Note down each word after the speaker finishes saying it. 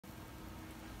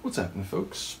What's happening,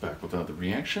 folks? Back with another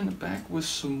reaction, back with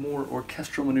some more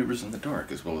Orchestral Manoeuvres in the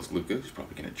Dark, as well as Luca, who's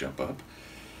probably going to jump up.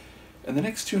 And the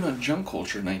next tune on Junk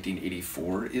Culture,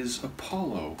 1984, is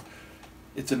Apollo.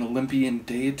 It's an Olympian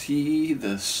deity,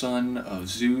 the son of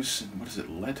Zeus, and what is it,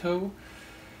 Leto?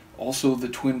 Also the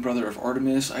twin brother of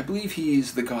Artemis. I believe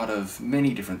he's the god of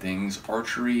many different things,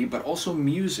 archery, but also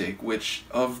music, which,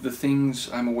 of the things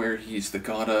I'm aware he's the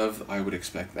god of, I would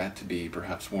expect that to be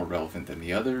perhaps more relevant than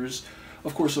the others.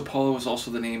 Of course, Apollo is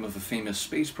also the name of a famous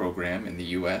space program in the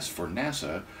US for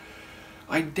NASA.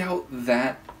 I doubt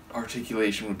that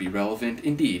articulation would be relevant.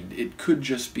 Indeed, it could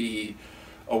just be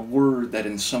a word that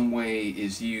in some way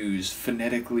is used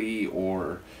phonetically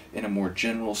or in a more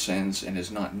general sense and is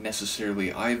not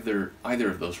necessarily either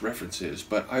of those references,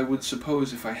 but I would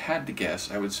suppose if I had to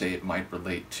guess, I would say it might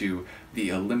relate to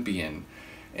the Olympian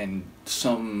and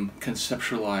some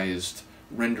conceptualized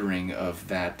rendering of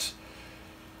that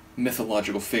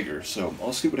mythological figure. So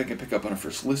I'll see what I can pick up on a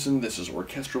first listen. This is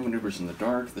Orchestral Manoeuvres in the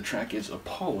Dark. The track is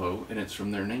Apollo, and it's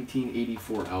from their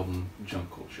 1984 album, Junk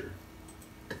Culture.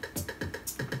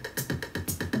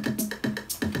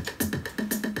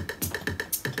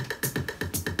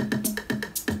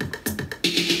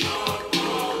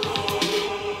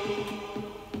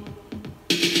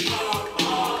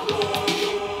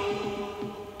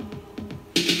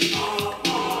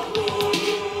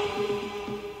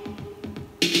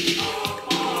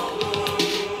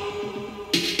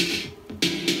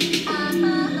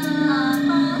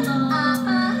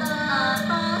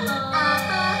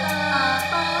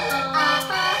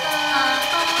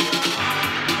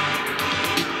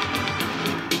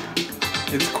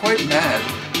 It's quite mad.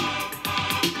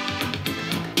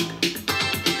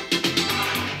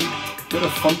 Bit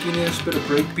of funkiness, bit of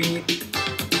breakbeat.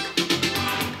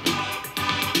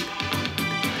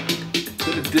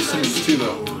 Bit of dissonance too,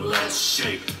 though. Let's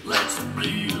shake, let's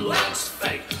bleed, let's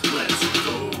fake, let's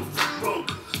go for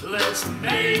broke, let's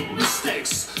make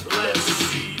mistakes, let's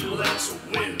see, let's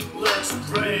win, let's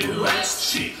pray,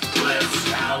 let's cheat,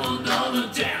 let's have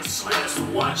another dance, let's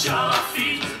watch our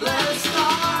feet, let's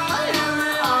fly in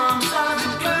the arms of the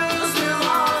girls we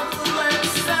love,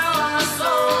 let's sell our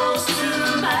souls to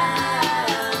the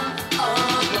man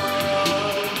above.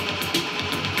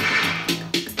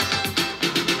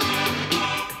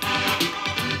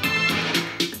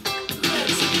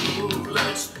 Let's move,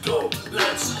 let's go,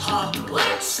 let's hop,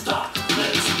 let's stop,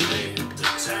 let's paint the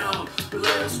town,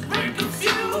 let's break a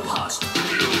few hearts,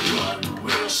 we'll run,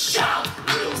 we'll shout,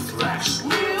 we'll thrash,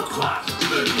 we'll cry,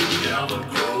 but we'll never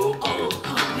grow old,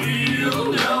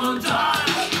 we'll never die.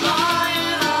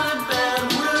 Lying on a bed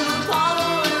with Apollo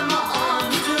in my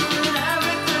arms, doing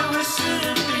everything we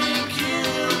should be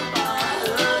killed by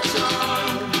her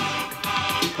tongue.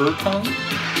 Her tongue?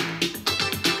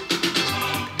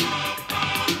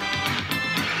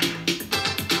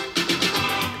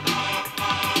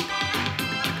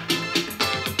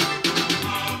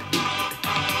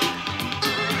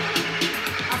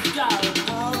 I've got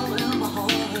Apollo in my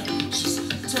heart, she's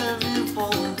tearing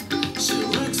forward. She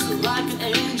looks like an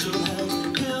angel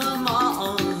held in my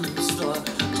arms. Start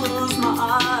close my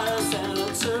eyes and I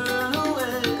turn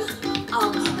away.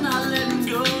 I'm not letting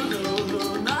go,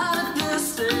 no, not at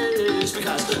this stage,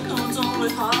 because no one's only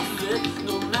half of it,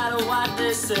 no matter what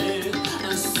they say.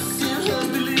 And still her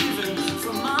believing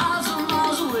from miles and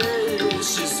miles away.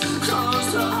 She's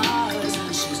closed her eyes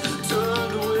and she's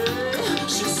turned away.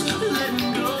 She's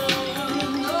letting go,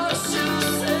 no, she'll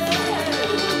say.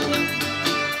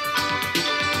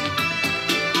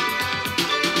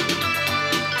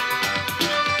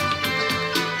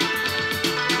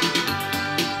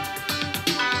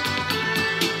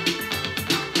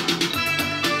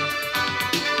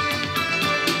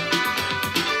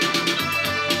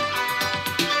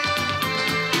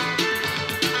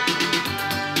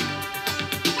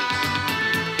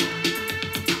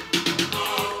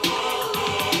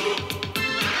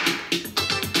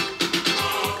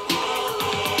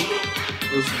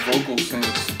 Those vocal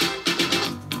synths.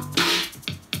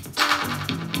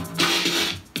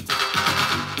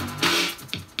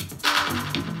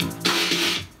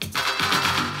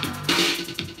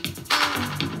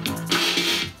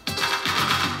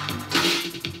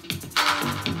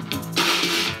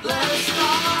 Let's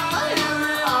fly in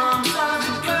the arms of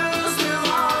the girls we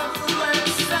love.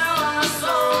 Let's sell our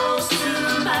souls to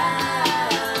the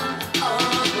man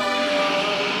above.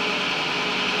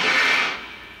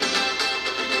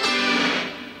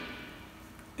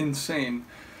 Insane.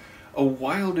 A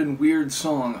wild and weird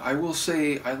song. I will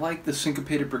say I like the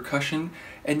syncopated percussion,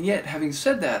 and yet, having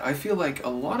said that, I feel like a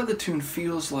lot of the tune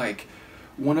feels like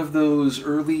one of those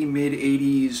early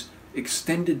mid-80s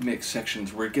extended mix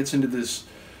sections where it gets into this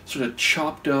sort of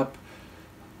chopped up,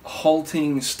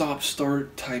 halting,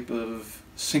 stop-start type of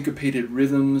syncopated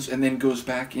rhythms, and then goes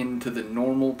back into the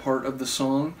normal part of the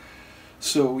song.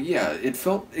 So yeah, it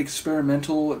felt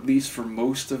experimental, at least for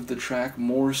most of the track,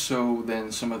 more so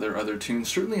than some of their other tunes.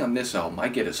 Certainly on this album, I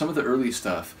get it. Some of the early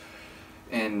stuff,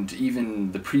 and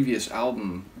even the previous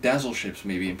album, Dazzle Ships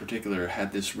maybe in particular,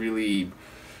 had this really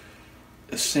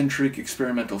eccentric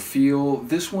experimental feel.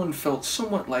 This one felt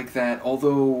somewhat like that,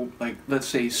 although, like, let's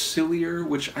say sillier,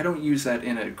 which I don't use that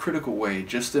in a critical way,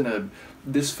 just in a,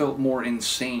 this felt more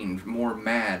insane, more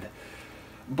mad.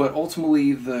 But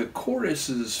ultimately the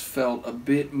choruses felt a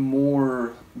bit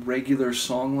more regular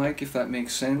song-like, if that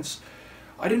makes sense.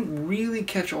 I didn't really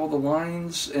catch all the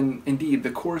lines, and indeed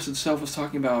the chorus itself was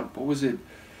talking about, what was it,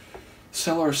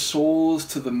 sell our souls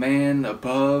to the man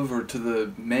above or to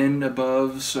the men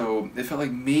above, so it felt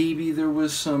like maybe there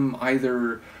was some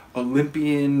either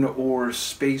Olympian or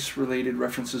space-related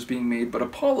references being made, but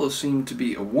Apollo seemed to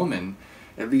be a woman,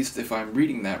 at least if I'm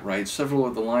reading that right. Several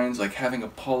of the lines, like having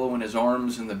Apollo in his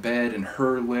arms in the bed and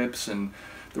her lips, and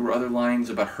there were other lines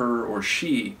about her or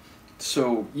she.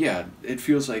 So yeah, it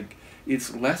feels like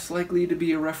it's less likely to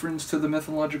be a reference to the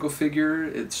mythological figure.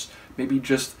 It's maybe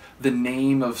just the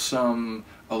name of some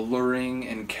alluring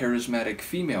and charismatic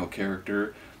female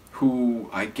character who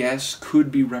I guess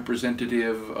could be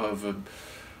representative of a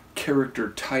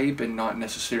character type and not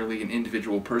necessarily an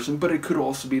individual person, but it could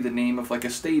also be the name of like a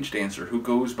stage dancer who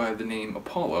goes by the name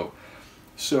Apollo.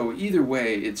 So either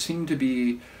way, it seemed to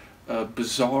be a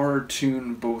bizarre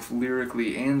tune both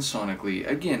lyrically and sonically.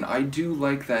 Again, I do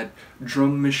like that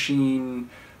drum machine,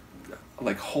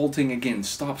 like halting again,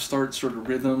 stop-start sort of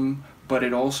rhythm, but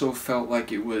it also felt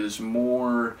like it was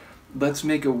more, let's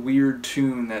make a weird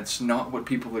tune that's not what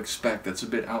people expect, that's a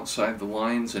bit outside the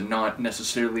lines and not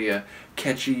necessarily a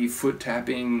catchy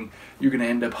foot-tapping, you're going to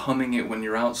end up humming it when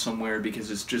you're out somewhere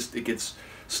because it's just, it gets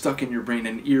stuck in your brain,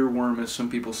 an earworm as some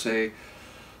people say.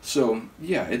 So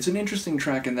yeah, it's an interesting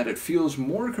track in that it feels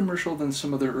more commercial than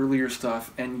some of their earlier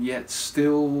stuff and yet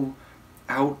still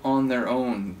out on their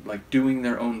own, like doing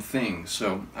their own thing.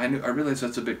 So I realize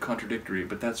that's a bit contradictory,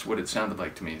 but that's what it sounded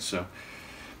like to me. So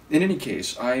in any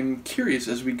case, I'm curious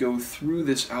as we go through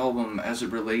this album as it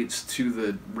relates to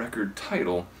the record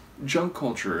title, Junk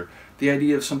Culture, the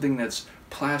idea of something that's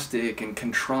plastic and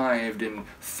contrived and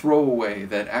throwaway,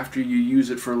 that after you use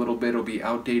it for a little bit it'll be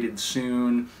outdated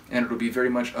soon and it'll be very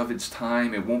much of its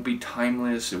time, it won't be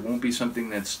timeless, it won't be something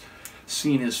that's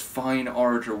seen as fine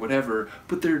art or whatever,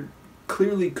 but there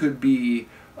clearly could be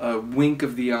a wink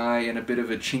of the eye and a bit of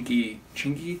a cheeky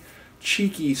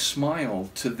smile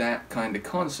to that kind of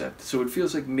concept. So it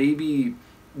feels like maybe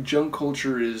Junk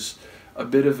Culture is a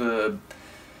bit of a,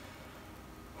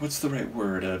 what's the right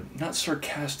word, not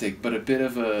sarcastic, but a bit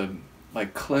of a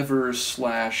like clever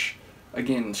slash,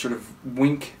 again, sort of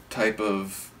wink type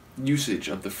of usage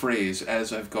of the phrase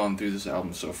as I've gone through this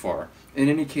album so far. In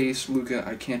any case, Luca,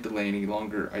 I can't delay any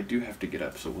longer. I do have to get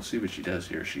up, so we'll see what she does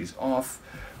here. She's off.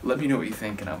 Let me know what you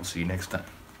think, and I will see you next time.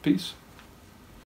 Peace.